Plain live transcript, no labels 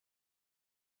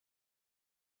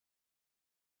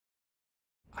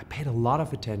I paid a lot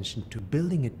of attention to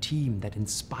building a team that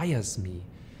inspires me.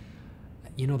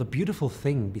 You know, the beautiful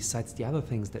thing, besides the other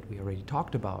things that we already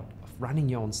talked about, of running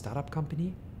your own startup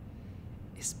company,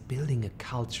 is building a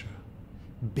culture,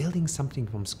 building something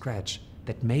from scratch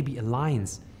that maybe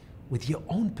aligns with your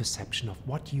own perception of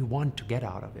what you want to get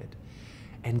out of it.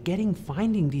 And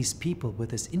finding these people with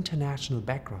this international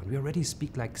background. We already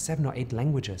speak like 7 or 8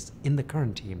 languages in the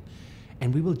current team,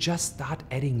 and we will just start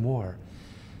adding more.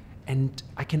 And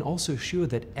I can also assure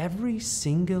that every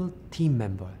single team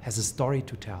member has a story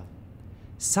to tell.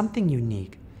 Something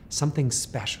unique, something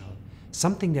special,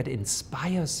 something that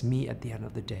inspires me at the end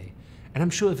of the day. And I'm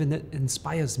sure if it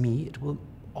inspires me, it will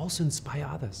also inspire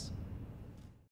others.